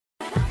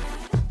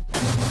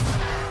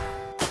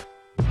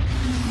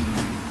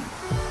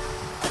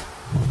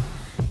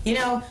You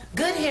know,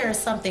 good hair is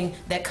something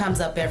that comes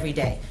up every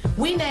day.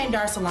 We named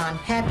our salon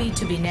Happy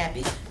to be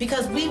Nappy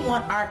because we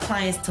want our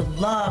clients to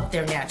love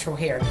their natural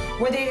hair.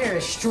 Whether their hair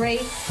is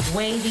straight,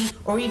 wavy,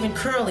 or even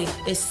curly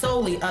is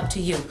solely up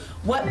to you.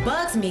 What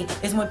bugs me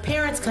is when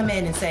parents come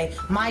in and say,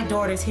 my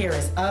daughter's hair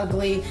is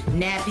ugly,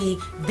 nappy,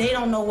 they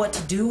don't know what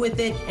to do with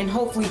it, and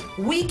hopefully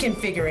we can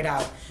figure it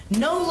out.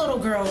 No little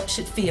girl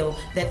should feel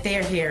that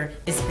their hair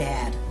is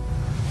bad.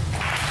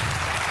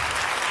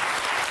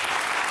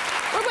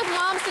 We're with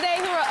moms today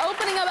who are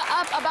opening up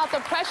about the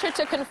pressure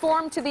to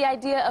conform to the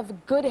idea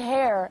of good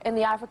hair in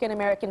the African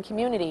American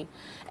community.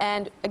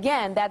 And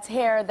again, that's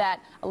hair that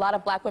a lot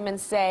of black women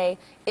say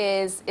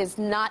is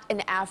not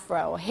an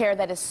afro, hair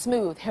that is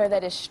smooth, hair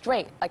that is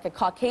straight, like a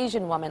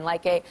Caucasian woman,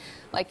 like a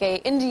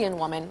Indian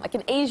woman, like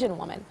an Asian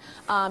woman.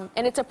 And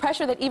it's a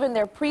pressure that even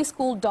their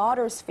preschool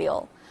daughters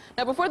feel.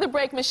 Now, before the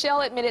break,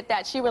 Michelle admitted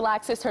that she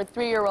relaxes her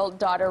 3-year-old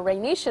daughter,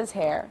 Rainisha's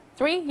hair,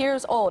 3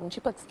 years old, and she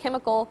puts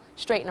chemical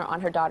straightener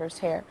on her daughter's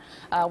hair.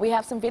 We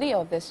have some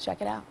video of this.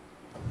 Check it out.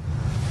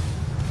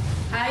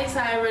 Hi,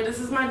 Tyra. This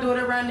is my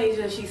daughter,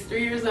 Rainisha. She's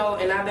 3 years old,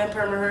 and I've been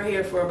perming her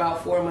hair for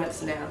about 4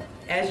 months now.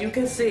 As you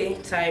can see,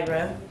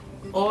 Tyra,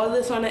 all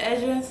this on the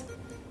edges,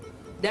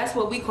 that's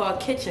what we call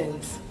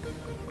kitchens.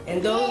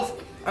 And those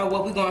are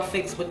what we're going to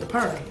fix with the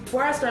perm.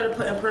 Before I started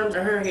putting perms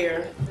in her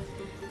hair,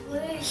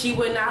 she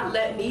would not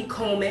let me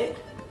comb it.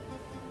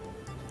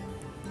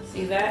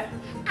 See that?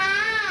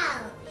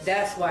 Ow!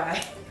 That's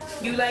why.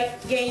 You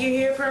like getting your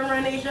hair perm,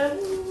 Rainisha?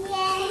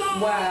 Yeah.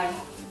 Why?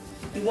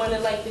 You want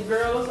it like the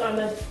girls on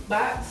the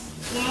box?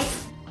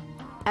 Yes.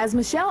 As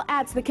Michelle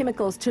adds the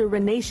chemicals to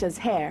Rainisha's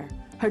hair,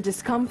 her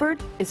discomfort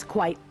is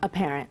quite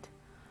apparent.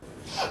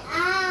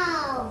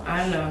 Ow!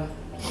 I know.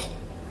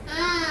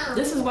 Ow!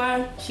 This is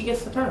why she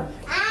gets the perm.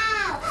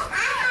 Ow!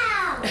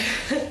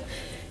 Ow!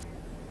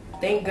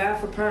 Thank God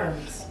for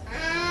perms.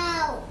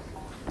 Ow!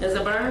 Does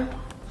it burn?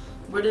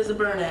 Where does it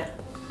burn at?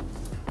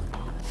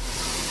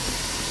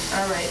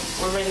 All right,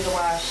 we're ready to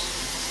wash.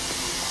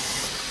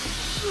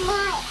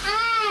 My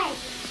eyes!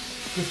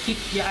 Just keep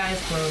your eyes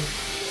closed.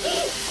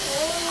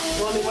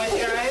 Want me to wipe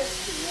your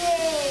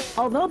eyes?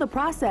 Although the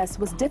process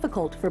was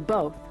difficult for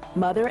both,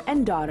 mother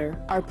and daughter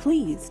are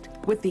pleased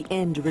with the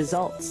end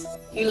results.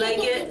 You like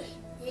it?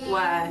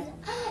 Why?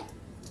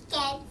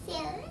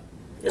 Cute.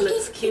 It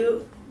looks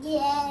cute?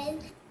 Yes.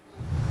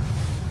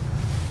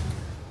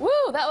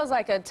 Woo, that was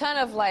like a ton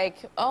of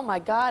oh my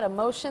God,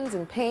 emotions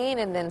and pain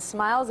and then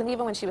smiles, and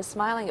even when she was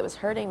smiling, it was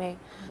hurting me.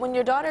 When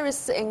your daughter is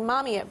saying,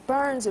 Mommy, it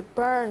burns,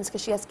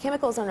 because she has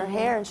chemicals on her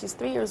hair and she's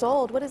 3 years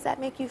old, what does that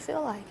make you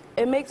feel like?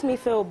 It makes me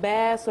feel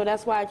bad, so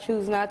that's why I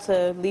choose not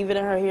to leave it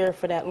in her hair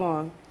for that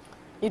long.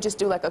 You just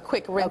do like a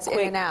quick rinse in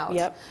and out.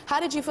 Yep. How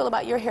did you feel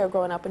about your hair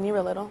growing up when you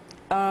were little?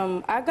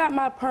 I got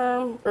my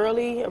perm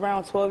early,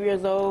 around 12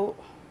 years old.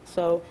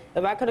 So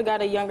if I could have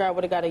got it younger, I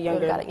would have got it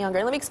younger. And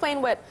let me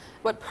explain what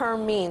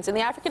perm means. In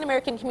the African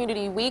American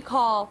community, we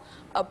call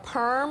a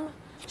perm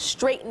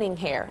straightening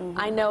hair.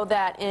 I know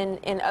that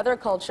in other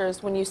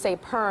cultures, when you say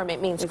perm,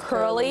 it means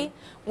curly.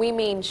 We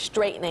mean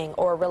straightening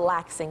or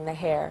relaxing the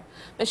hair.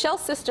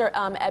 Michelle's sister,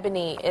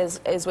 Ebony,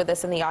 is with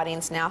us in the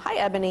audience now. Hi,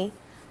 Ebony.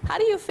 How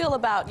do you feel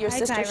about your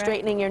sister Tyra.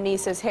 straightening your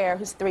niece's hair,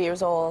 who's 3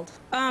 years old?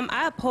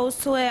 I oppose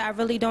to it. I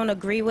really don't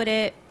agree with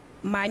it.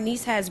 My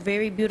niece has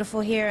very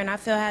beautiful hair, and I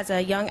feel as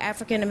a young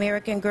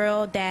African-American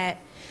girl that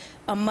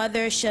a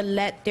mother should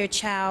let their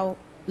child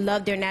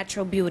love their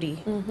natural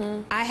beauty.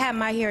 I had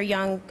my hair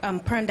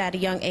permed at a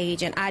young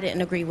age, and I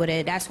didn't agree with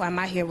it. That's why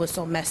my hair was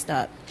so messed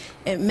up.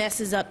 It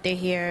messes up their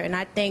hair, and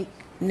I think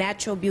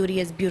natural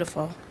beauty is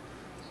beautiful.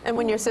 And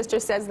when your sister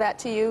says that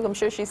to you, I'm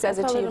sure she says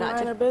it to you not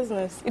to... Tell her to mind her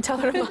business. You tell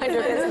her to mind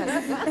her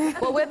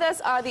business. Well, with us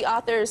are the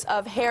authors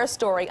of Hair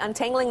Story,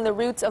 Untangling the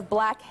Roots of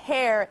Black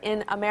Hair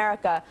in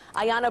America,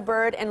 Ayana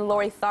Bird and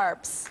Lori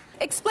Tharps.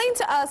 Explain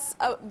to us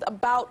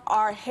about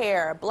our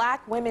hair,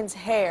 black women's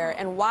hair,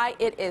 and why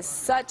it is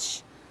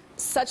such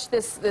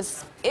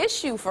this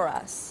issue for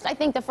us. I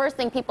think the first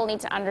thing people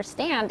need to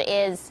understand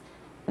is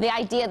the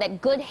idea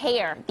that good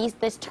hair,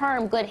 this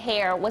term good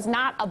hair, was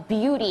not a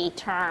beauty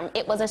term.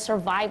 It was a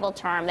survival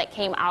term that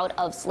came out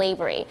of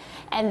slavery.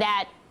 And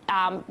that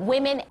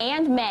women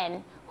and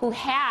men who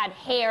had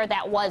hair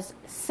that was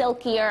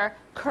silkier,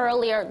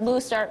 curlier,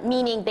 looser,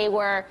 meaning they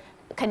were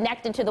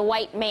connected to the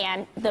white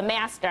man, the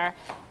master,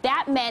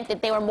 that meant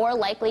that they were more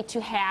likely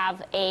to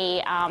have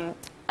a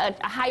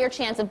higher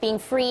chance of being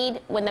freed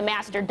when the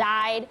master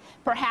died,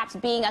 perhaps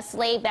being a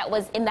slave that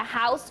was in the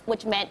house,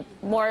 which meant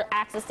more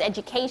access to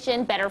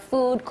education, better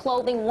food,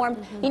 clothing, warmth,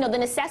 you know, the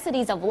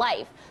necessities of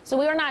life. So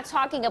we were not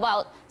talking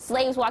about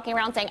slaves walking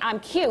around saying, I'm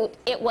cute.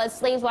 It was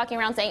slaves walking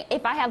around saying,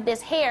 if I have this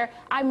hair,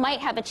 I might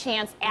have a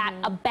chance at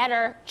a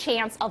better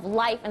chance of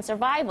life and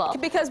survival.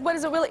 Because what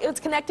is it really? It's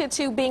connected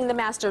to being the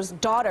master's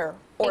daughter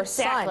or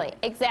exactly, son.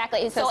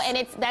 Exactly. So, and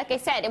it's, like I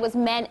said, it was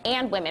men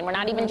and women. We're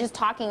not even just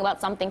talking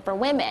about something for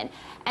women.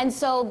 And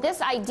so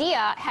this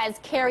idea has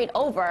carried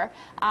over.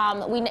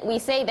 We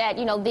say that,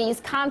 you know, these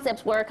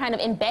concepts were kind of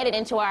embedded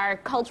into our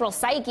cultural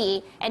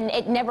psyche, and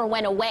it never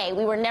went away.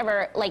 We were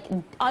never, like,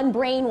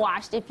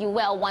 unbrainwashed, if you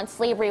will, once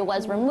slavery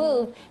was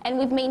removed, and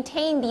we've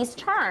maintained these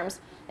terms.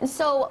 And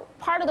so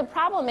part of the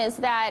problem is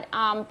that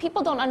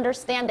people don't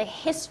understand the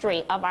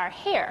history of our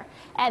hair.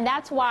 And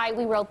that's why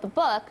we wrote the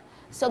book,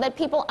 so that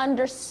people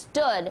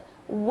understood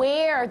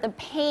where the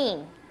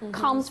pain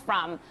comes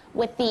from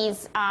with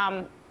these,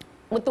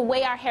 with the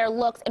way our hair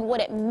looks and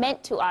what it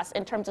meant to us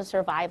in terms of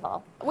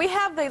survival. We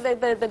have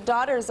the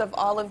daughters of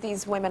all of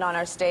these women on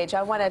our stage.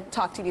 I want to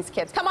talk to these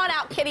kids. Come on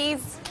out,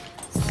 kiddies.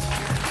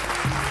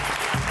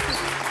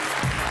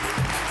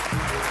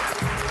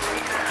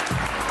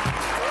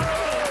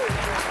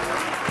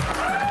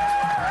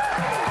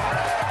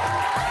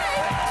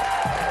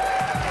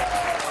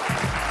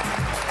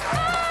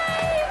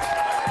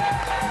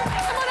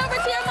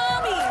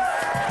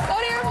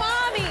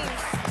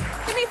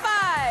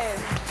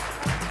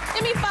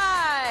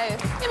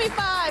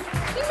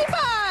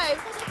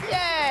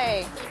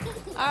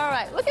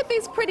 Look at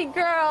these pretty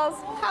girls.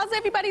 How's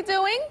everybody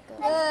doing?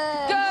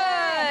 Good.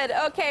 Good.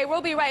 Okay,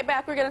 we'll be right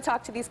back. We're going to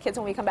talk to these kids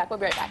when we come back. We'll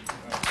be right back.